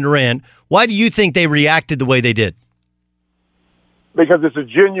without Kevin Durant. Why do you think they reacted the way they did? Because it's a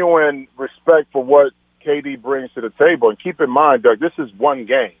genuine respect for what KD brings to the table. And keep in mind, Doug, this is one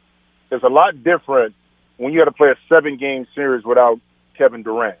game. It's a lot different when you got to play a 7-game series without Kevin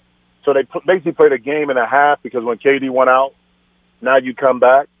Durant. So they basically played a game and a half because when KD went out, now you come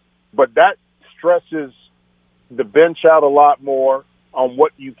back. But that stresses the bench out a lot more on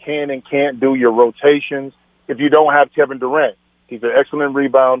what you can and can't do, your rotations, if you don't have Kevin Durant. He's an excellent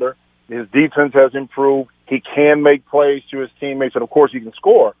rebounder. His defense has improved. He can make plays to his teammates, and, of course, he can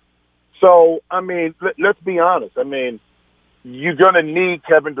score. So, let's be honest. You're going to need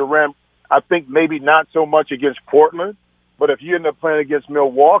Kevin Durant. I think maybe not so much against Portland, but if you end up playing against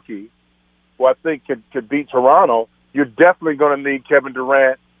Milwaukee, who I think could beat Toronto, you're definitely going to need Kevin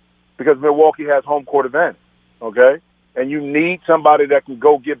Durant because Milwaukee has home court advantage, okay? And you need somebody that can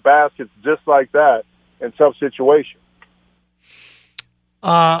go get baskets just like that in tough situations.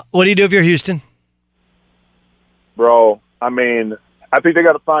 What do you do if you're Houston? Bro, I think they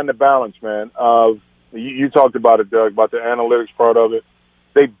got to find the balance, man. You talked about it, Doug, about the analytics part of it.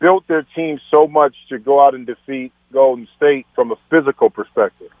 They built their team so much to go out and defeat Golden State from a physical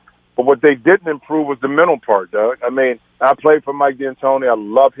perspective. But what they didn't improve was the mental part, Doug. I played for Mike D'Antoni. I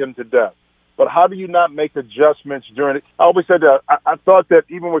love him to death. But how do you not make adjustments during it? I always said that I thought that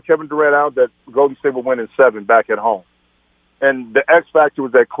even with Kevin Durant out, that Golden State would win in 7 back at home. And the X factor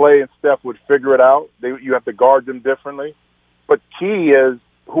was that Clay and Steph would figure it out. You have to guard them differently. But key is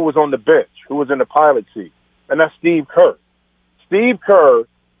who was on the bench, who was in the pilot seat, and that's Steve Kerr. Steve Kerr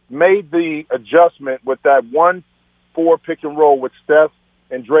made the adjustment with that 1-4 pick and roll with Steph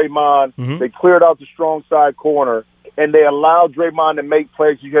and Draymond. Mm-hmm. They cleared out the strong side corner, and they allowed Draymond to make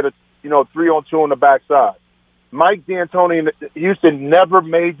plays. You get a 3-on-2 on the backside. Mike D'Antoni in Houston never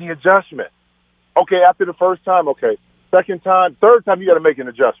made the adjustment. Okay, after the first time, okay. Second time, third time, you got to make an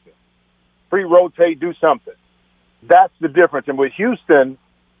adjustment. Pre-rotate, do something. That's the difference. And with Houston,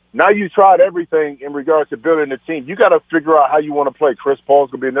 now you tried everything in regards to building the team. You got to figure out how you want to play. Chris Paul's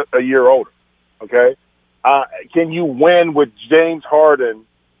going to be a year older, okay? Can you win with James Harden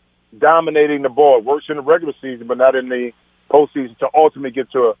dominating the ball? It works in the regular season, but not in the postseason to ultimately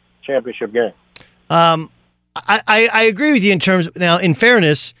get to a championship game. I agree with you in terms of, now, in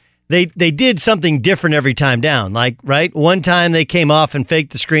fairness, they did something different every time down. Like, right? One time they came off and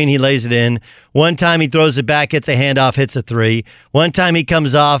faked the screen, he lays it in. One time he throws it back, gets a handoff, hits a three. One time he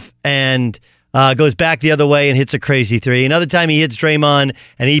comes off and goes back the other way and hits a crazy three. Another time he hits Draymond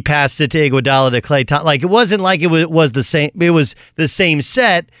and he passes it to Iguodala to Klay. Like, it wasn't like it was the same. It was the same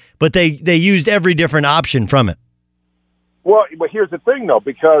set, but they used every different option from it. Well, but here's the thing, though,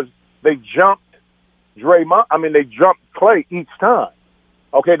 because they jumped Draymond. I mean, they jumped Klay each time.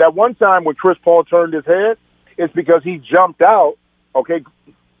 Okay, that one time when Chris Paul turned his head, it's because he jumped out. Okay,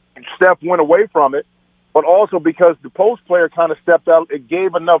 Steph went away from it, but also because the post player kind of stepped out. It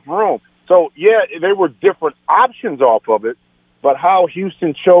gave enough room. So, yeah, there were different options off of it, but how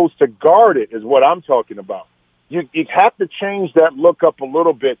Houston chose to guard it is what I'm talking about. You have to change that look up a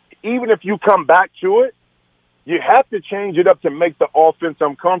little bit. Even if you come back to it, you have to change it up to make the offense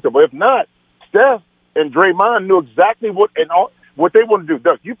uncomfortable. If not, Steph and Draymond knew exactly what they want to do.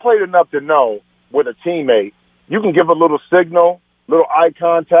 Doug, you played enough to know with a teammate, you can give a little signal, little eye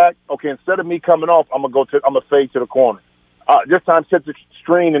contact. Okay, instead of me coming off, I'm gonna fade to the corner. This time, set the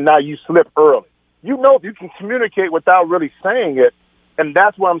screen, and now you slip early. You know you can communicate without really saying it, and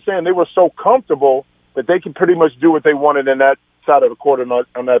that's what I'm saying. They were so comfortable that they could pretty much do what they wanted in that side of the court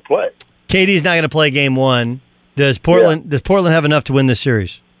on that play. KD's not going to play game one. Does Portland have enough to win this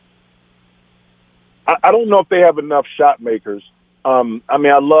series? I don't know if they have enough shot makers. C.J.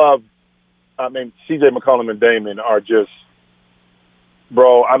 McCollum and Damon are just,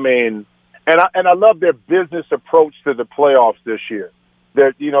 bro. I mean, and I love their business approach to the playoffs this year.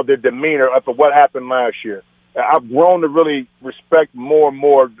 Their demeanor after what happened last year. I've grown to really respect more and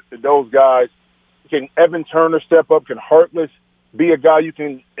more those guys. Can Evan Turner step up? Can Harkless be a guy you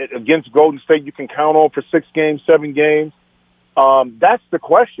can, against Golden State, you can count on for 6 games, 7 games? That's the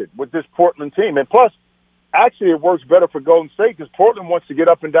question with this Portland team. And plus, actually, it works better for Golden State because Portland wants to get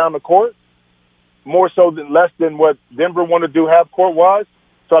up and down the court more so than less than what Denver want to do half court wise.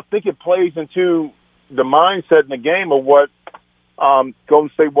 So I think it plays into the mindset in the game of what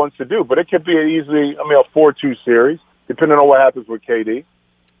Golden State wants to do. But it could be a 4-2 series, depending on what happens with KD.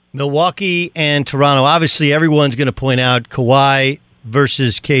 Milwaukee and Toronto. Obviously, everyone's going to point out Kawhi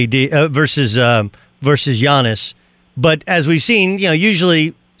versus KD versus Giannis. But as we've seen,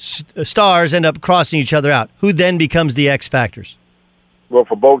 usually stars end up crossing each other out. Who then becomes the X factors? Well,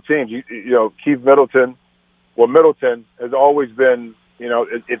 for both teams, Keith Middleton. Well, Middleton has always been,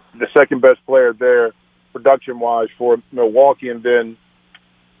 the second best player there, production-wise, for Milwaukee, and then,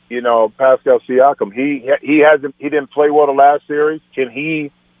 Pascal Siakam. He didn't play well the last series. Can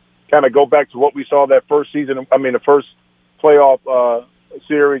he kind of go back to what we saw that first season? The first playoff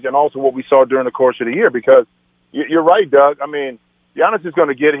series, and also what we saw during the course of the year. Because you're right, Doug. Giannis is going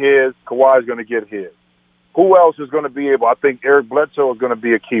to get his. Kawhi is going to get his. Who else is going to be able? I think Eric Bledsoe is going to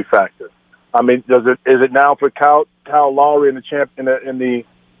be a key factor. Is it now for Kyle Lowry in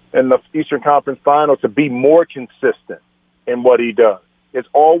the Eastern Conference Final to be more consistent in what he does? It's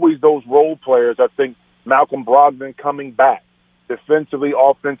always those role players. I think Malcolm Brogdon coming back, defensively,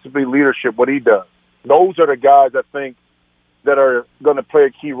 offensively, leadership, what he does. Those are the guys I think that are going to play a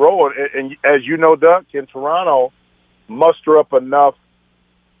key role. And as you know, Doug, in Toronto, muster up enough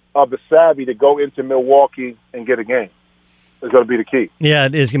of the savvy to go into Milwaukee and get a game. It's going to be the key. Yeah,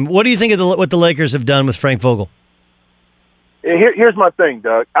 it is. What do you think of what the Lakers have done with Frank Vogel? Here's my thing,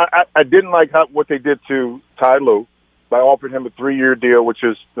 Doug. I didn't like what they did to Ty Lue by offering him a 3-year deal, which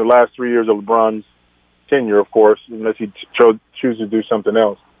is the last 3 years of LeBron's tenure, of course, unless he chooses to do something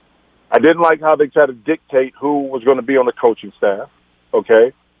else. I didn't like how they tried to dictate who was going to be on the coaching staff,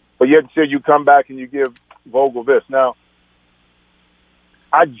 okay? But yet still you come back and you give Vogel this. Now,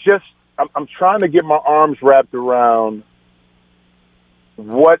 I'm trying to get my arms wrapped around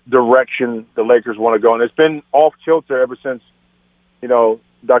what direction the Lakers want to go. And it's been off kilter ever since,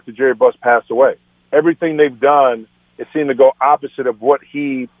 Dr. Jerry Buss passed away. Everything they've done, it seemed to go opposite of what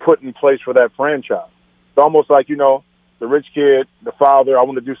he put in place for that franchise. It's almost like, the rich kid, the father, I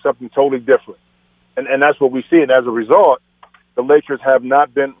want to do something totally different. And that's what we see. And as a result, the Lakers have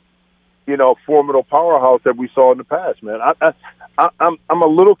not been, formidable powerhouse that we saw in the past, man. I'm a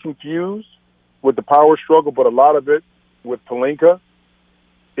little confused with the power struggle, but a lot of it with Pelinka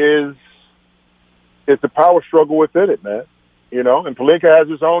is the power struggle within it, man. And Pelinka has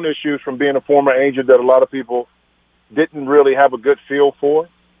his own issues from being a former agent that a lot of people didn't really have a good feel for.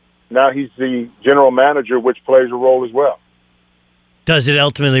 Now he's the general manager, which plays a role as well. Does it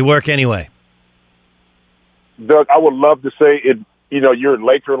ultimately work anyway? Doug, I would love to say it. You're in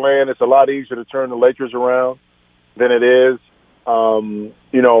Laker land. It's a lot easier to turn the Lakers around than it is,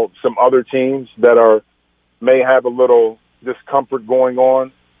 some other teams that are may have a little discomfort going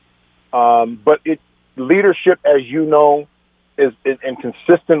on. But leadership, as you know, is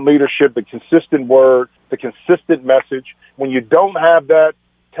consistent leadership, the consistent word, the consistent message. When you don't have that,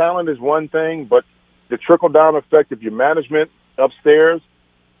 talent is one thing, but the trickle-down effect of your management upstairs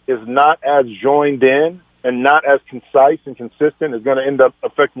is not as joined in and not as concise and consistent is going to end up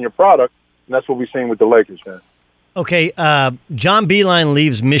affecting your product, and that's what we've seen with the Lakers, man. Okay, John Beilein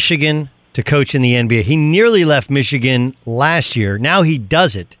leaves Michigan to coach in the NBA. He nearly left Michigan last year. Now he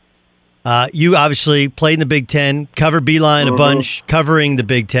does it. You obviously played in the Big Ten, covered Beilein a bunch, covering the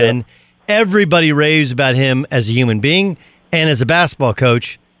Big Ten. Yeah. Everybody raves about him as a human being and as a basketball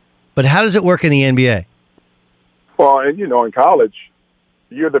coach. But how does it work in the NBA? Well, and in college,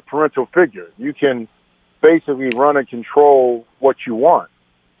 you're the parental figure. You can basically run and control what you want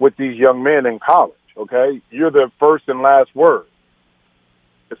with these young men in college, okay? You're the first and last word.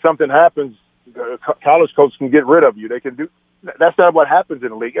 If something happens, the college coach can get rid of you. They can do. That's not what happens in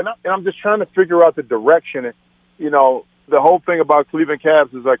the league. And I'm just trying to figure out the direction. And, the whole thing about Cleveland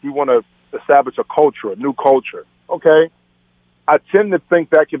Cavs is like we want to establish a culture, a new culture. Okay. I tend to think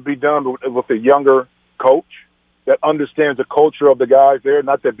that can be done with a younger coach that understands the culture of the guys there,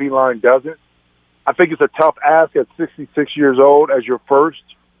 not that Beilein doesn't. I think it's a tough ask at 66 years old as your first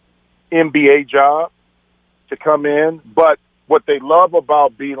NBA job to come in. But what they love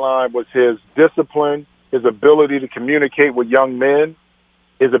about Beilein was his discipline, his ability to communicate with young men,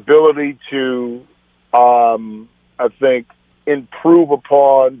 his ability to, I think, improve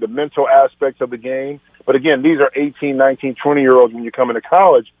upon the mental aspects of the game. But again, these are 18, 19, 20-year-olds when you come into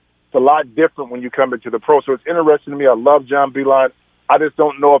college. It's a lot different when you come into the pro. So it's interesting to me. I love John Beilein. I just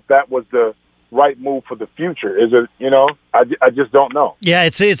don't know if that was the right move for the future. Is it, I just don't know. Yeah,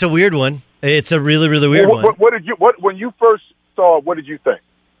 it's a weird one. It's a really, really weird one. When you first saw it, what did you think?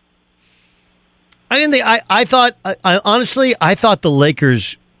 I didn't think. I thought. Honestly, I thought the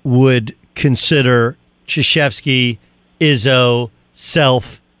Lakers would consider Krzyzewski, Izzo,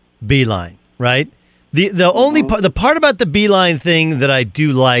 Self, Beilein. Right. The only part, the part about the Beilein thing that I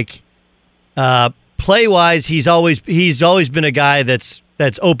do like, play wise, he's always been a guy that's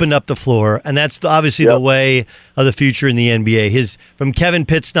opened up the floor, and that's obviously the way of the future in the NBA. From Kevin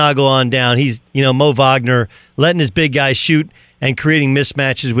Pittsnoggle on down, he's Mo Wagner letting his big guys shoot and creating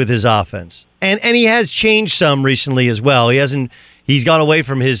mismatches with his offense. And he has changed some recently as well. He's gone away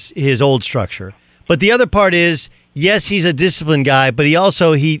from his old structure. But the other part is, yes, he's a disciplined guy, but he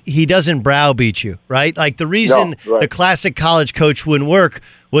also he doesn't browbeat you, right? Like the reason the classic college coach wouldn't work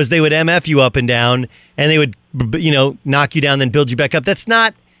was they would MF you up and down, and they would knock you down, then build you back up. That's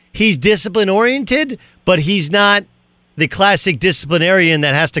not. He's discipline oriented, but he's not the classic disciplinarian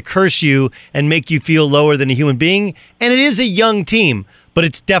that has to curse you and make you feel lower than a human being. And it is a young team. But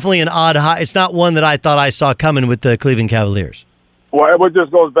it's definitely an odd high. It's not one that I thought I saw coming with the Cleveland Cavaliers. Well, it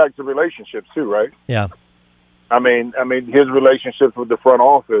just goes back to relationships too, right? Yeah. I mean, his relationships with the front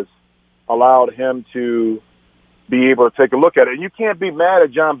office allowed him to be able to take a look at it. And you can't be mad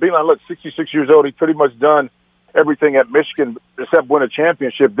at John Beilein. Look, 66 years old, he's pretty much done everything at Michigan except win a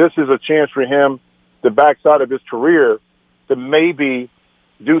championship. This is a chance for him, the backside of his career, to maybe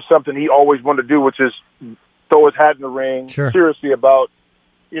do something he always wanted to do, which is throw his hat in the ring, seriously about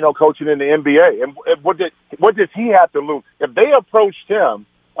coaching in the NBA. And what does he have to lose? If they approached him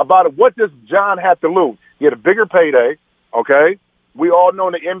about it, what does John have to lose? He had a bigger payday, okay? We all know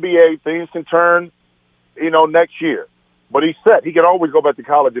in the NBA things can turn, next year. But he's set. He can always go back to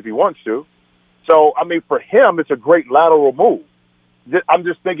college if he wants to. So, for him, it's a great lateral move. I'm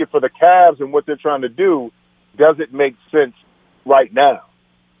just thinking for the Cavs and what they're trying to do, does it make sense right now?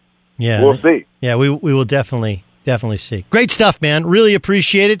 Yeah. We'll see. Yeah, we will definitely see. Great stuff, man. Really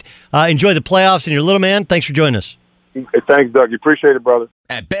appreciate it. Enjoy the playoffs and your little man. Thanks for joining us. Hey, thanks, Doug. You appreciate it, brother.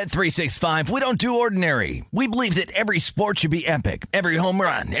 At Bet365, we don't do ordinary. We believe that every sport should be epic. Every home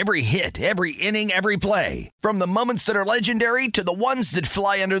run, every hit, every inning, every play. From the moments that are legendary to the ones that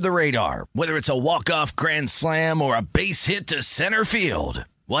fly under the radar. Whether it's a walk-off grand slam or a base hit to center field.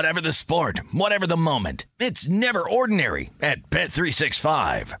 Whatever the sport, whatever the moment, it's never ordinary at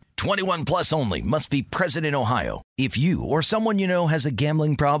Bet365. 21 plus only. Must be present in Ohio. If you or someone you know has a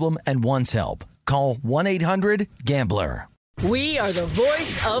gambling problem and wants help, call 1-800-GAMBLER. We are the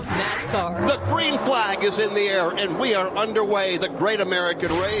voice of NASCAR. The green flag is in the air, and we are underway. The great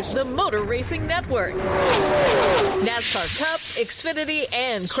American race. The Motor Racing Network. NASCAR Cup, Xfinity,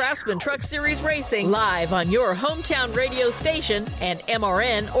 and Craftsman Truck Series Racing live on your hometown radio station and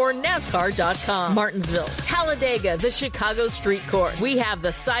MRN or NASCAR.com. Martinsville, Talladega, the Chicago Street Course. We have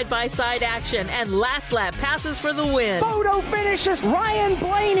the side-by-side action and last lap passes for the win. Photo finishes. Ryan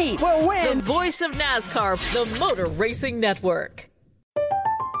Blaney will win. The voice of NASCAR, the Motor Racing Network.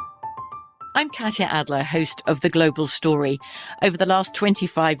 I'm Katya Adler, host of The Global Story. Over the last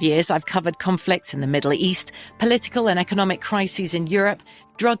 25 years, I've covered conflicts in the Middle East, political and economic crises in Europe,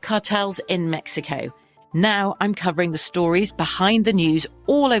 drug cartels in Mexico. Now I'm covering the stories behind the news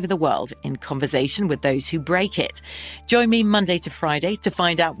all over the world in conversation with those who break it. Join me Monday to Friday to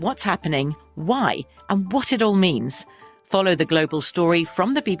find out what's happening, why, and what it all means. Follow The Global Story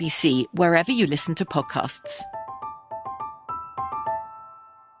from the BBC wherever you listen to podcasts.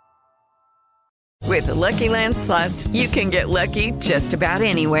 With the Lucky Land Slots, you can get lucky just about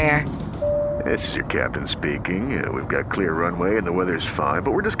anywhere. This is your captain speaking. We've got clear runway and the weather's fine,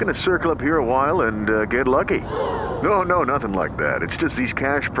 but we're just going to circle up here a while and get lucky. No, nothing like that. It's just these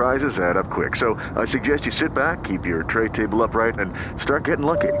cash prizes add up quick. So I suggest you sit back, keep your tray table upright, and start getting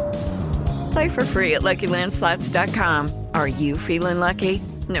lucky. Play for free at LuckyLandSlots.com. Are you feeling lucky?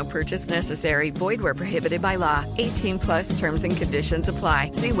 No purchase necessary. Void where prohibited by law. 18+ terms and conditions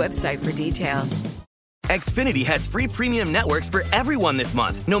apply. See website for details. Xfinity has free premium networks for everyone this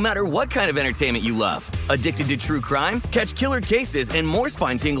month, no matter what kind of entertainment you love. Addicted to true crime? Catch killer cases and more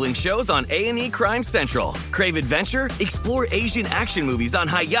spine-tingling shows on A&E Crime Central. Crave adventure? Explore Asian action movies on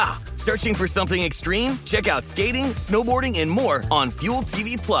Hi-Ya. Searching for something extreme? Check out skating, snowboarding, and more on Fuel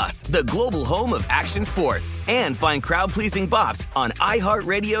TV Plus, the global home of action sports. And find crowd-pleasing bops on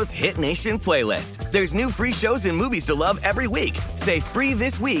iHeartRadio's Hit Nation playlist. There's new free shows and movies to love every week. Say free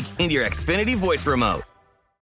this week in your Xfinity voice remote.